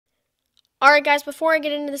Alright guys, before I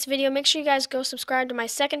get into this video, make sure you guys go subscribe to my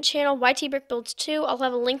second channel, YT Brick Builds 2. I'll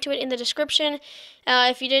have a link to it in the description.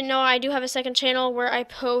 If you didn't know, I do have a second channel where I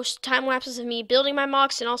post time lapses of me building my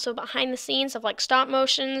mocks and also behind the scenes of like stop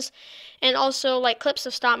motions and also like clips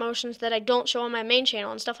of stop motions that I don't show on my main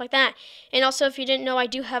channel and stuff like that. And also, if you didn't know, I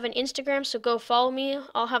do have an Instagram, so go follow me.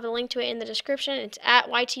 I'll have a link to it in the description. It's at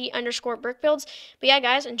YT_BrickBuilds. But yeah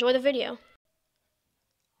guys, enjoy the video.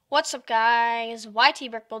 What's up guys,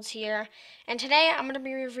 YT Brickbuilds here, and today I'm going to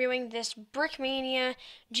be reviewing this Brickmania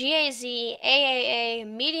Gaz AAA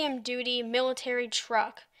medium duty military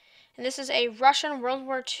truck. And this is a Russian World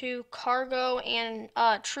War II cargo and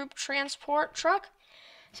troop transport truck.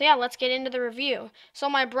 So yeah, let's get into the review. So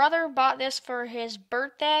my brother bought this for his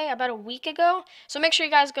birthday about a week ago. So make sure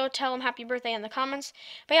you guys go tell him happy birthday in the comments.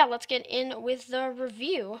 But yeah, let's get in with the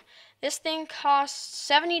review. This thing costs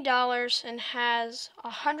 $70 and has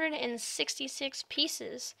 166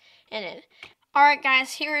 pieces in it. Alright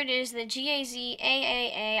guys, here it is, the Gaz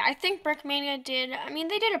AAA. I think Brickmania did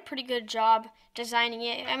a pretty good job designing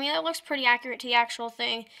it. It looks pretty accurate to the actual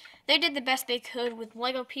thing. They did the best they could with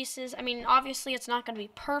Lego pieces. Obviously it's not going to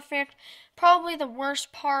be perfect. Probably the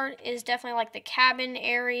worst part is definitely like the cabin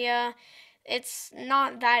area. It's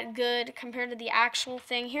not that good compared to the actual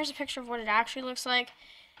thing. Here's a picture of what it actually looks like.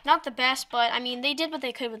 Not the best, but they did what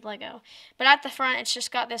they could with Lego. But at the front, it's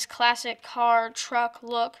just got this classic car truck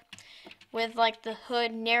look with like the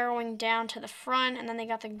hood narrowing down to the front, and then they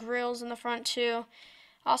got the grills in the front too.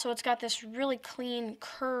 Also, it's got this really clean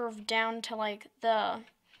curve down to like the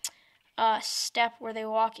step where they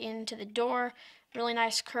walk into the door. Really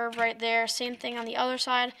nice curve right there. Same thing on the other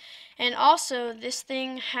side. And also, this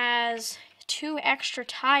thing has 2 extra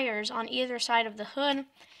tires on either side of the hood.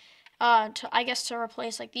 To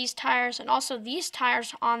replace like these tires, and also these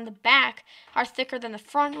tires on the back are thicker than the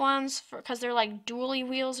front ones because they're like dually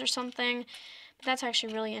wheels or something. But that's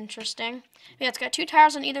actually really interesting. But yeah, it's got 2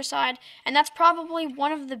 tires on either side, and that's probably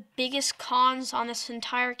one of the biggest cons on this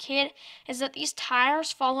entire kit is that these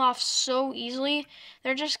tires fall off so easily.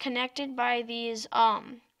 They're just connected by these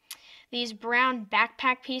brown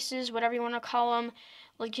backpack pieces, whatever you want to call them.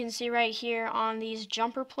 Like you can see right here on these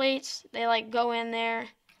jumper plates, they like go in there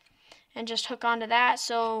and just hook onto that,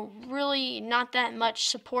 so really not that much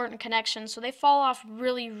support and connection, so they fall off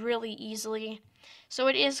really easily, so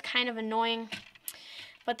it is kind of annoying.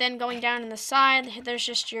 But then going down in the side, there's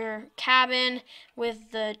just your cabin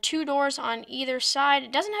with the 2 doors on either side.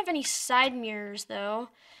 It doesn't have any side mirrors though,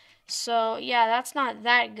 so yeah, that's not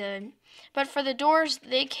that good. But for the doors,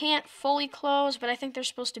 they can't fully close, but I think they're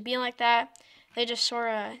supposed to be like that. They're just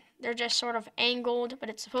sort of angled, but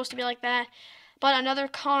it's supposed to be like that. But another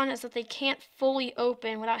con is that they can't fully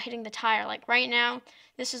open without hitting the tire. Like right now,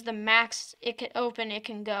 this is the max it can open, it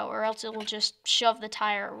can go, or else it will just shove the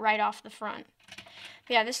tire right off the front.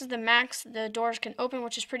 But yeah, this is the max the doors can open,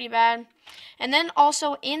 which is pretty bad. And then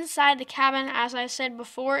also inside the cabin, as I said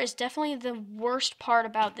before, is definitely the worst part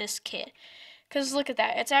about this kit. Because look at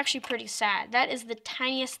that, it's actually pretty sad. That is the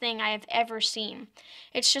tiniest thing I have ever seen.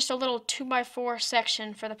 It's just a little 2x4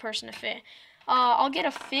 section for the person to fit. I'll get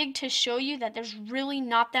a fig to show you that there's really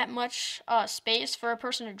not that much space for a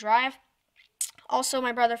person to drive. Also,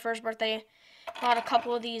 my brother for his birthday bought a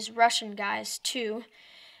couple of these Russian guys too.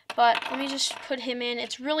 But let me just put him in.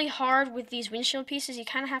 It's really hard with these windshield pieces. You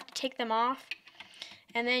kind of have to take them off.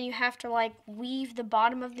 And then you have to like weave the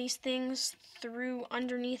bottom of these things through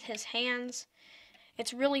underneath his hands.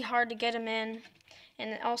 It's really hard to get him in.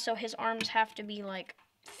 And also his arms have to be like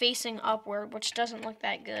facing upward, which doesn't look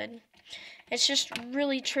that good. It's just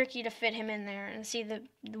really tricky to fit him in there, and see the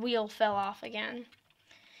wheel fell off again.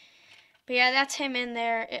 But yeah, that's him in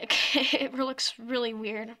there. It looks really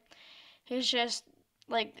weird. He's just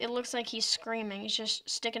like, it looks like he's screaming. He's just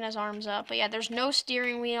sticking his arms up. But yeah, there's no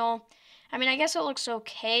steering wheel. I guess it looks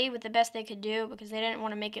okay with the best they could do because they didn't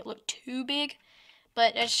want to make it look too big.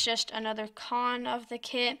 But it's just another con of the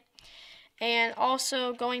kit. And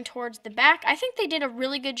also going towards the back, I think they did a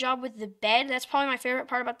really good job with the bed. That's probably my favorite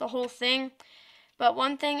part about the whole thing. But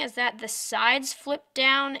one thing is that the sides flip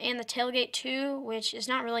down and the tailgate too, which is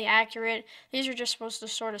not really accurate. These are just supposed to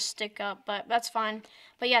sort of stick up, but that's fine.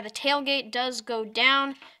 But yeah, the tailgate does go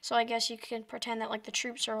down, so I guess you can pretend that like the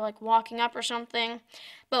troops are like walking up or something.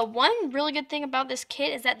 But one really good thing about this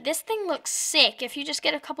kit is that this thing looks sick. If you just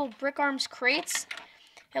get a couple Brick Arms crates,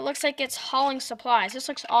 it looks like it's hauling supplies. This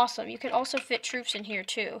looks awesome. You could also fit troops in here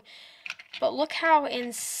too. But look how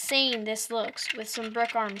insane this looks with some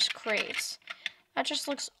Brick Arms crates. That just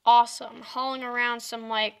looks awesome. Hauling around some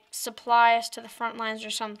like supplies to the front lines or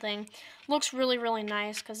something. Looks really, really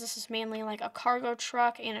nice because this is mainly like a cargo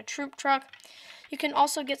truck and a troop truck. You can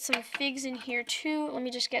also get some figs in here too. Let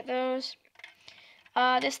me just get those.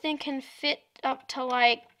 This thing can fit up to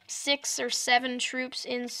like 6 or 7 troops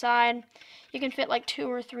inside. You can fit like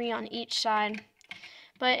 2 or 3 on each side.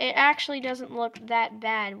 But it actually doesn't look that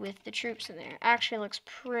bad with the troops in there. It actually looks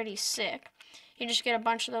pretty sick. You just get a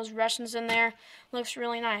bunch of those Russians in there. Looks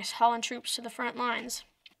really nice, hauling troops to the front lines.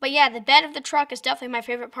 But yeah, the bed of the truck is definitely my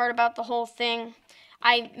favorite part about the whole thing.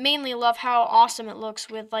 I mainly love how awesome it looks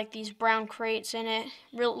with like these brown crates in it.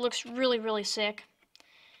 Looks really, really sick.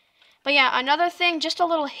 But yeah, another thing, just a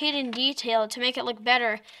little hidden detail to make it look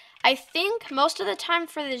better. I think most of the time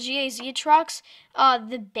for the GAZ trucks,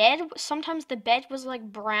 sometimes the bed was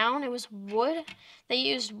like brown. It was wood. They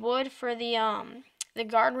used wood for the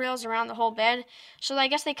guardrails around the whole bed. So I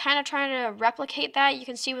guess they kind of trying to replicate that. You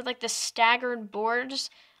can see with like the staggered boards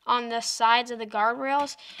on the sides of the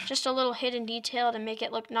guardrails. Just a little hidden detail to make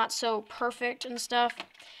it look not so perfect and stuff.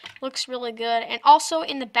 Looks really good. And also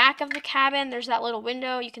in the back of the cabin, there's that little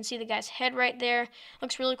window. You can see the guy's head right there.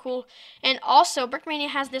 Looks really cool. And also, Brickmania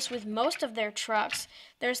has this with most of their trucks.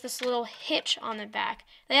 There's this little hitch on the back.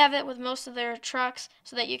 They have it with most of their trucks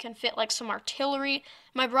so that you can fit like some artillery.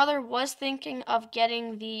 My brother was thinking of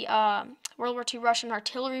getting the World War II Russian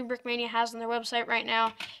artillery Brickmania has on their website right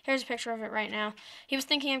now. Here's a picture of it right now. He was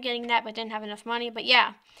thinking of getting that but didn't have enough money. But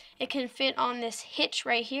yeah, it can fit on this hitch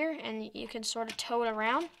right here and you can sort of tow it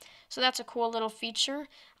around. So that's a cool little feature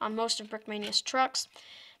on most of Brickmania's trucks.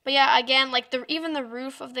 But yeah, again, like even the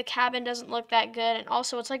roof of the cabin doesn't look that good, and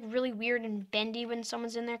also it's like really weird and bendy when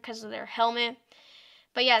someone's in there because of their helmet.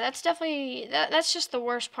 But yeah, that's definitely that's just the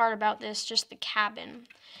worst part about this, just the cabin.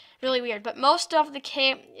 Really weird. But most of the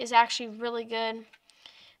kit is actually really good.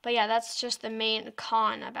 But yeah, that's just the main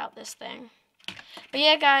con about this thing. But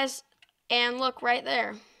yeah, guys, and look right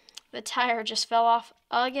there. The tire just fell off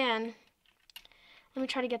again. Let me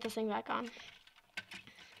try to get this thing back on.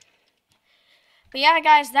 But yeah,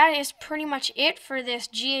 guys, that is pretty much it for this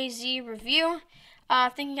GAZ review.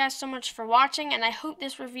 Thank you guys so much for watching, and I hope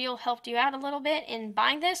this review helped you out a little bit in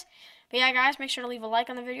buying this. But yeah, guys, make sure to leave a like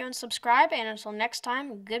on the video and subscribe, and until next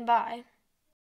time, goodbye.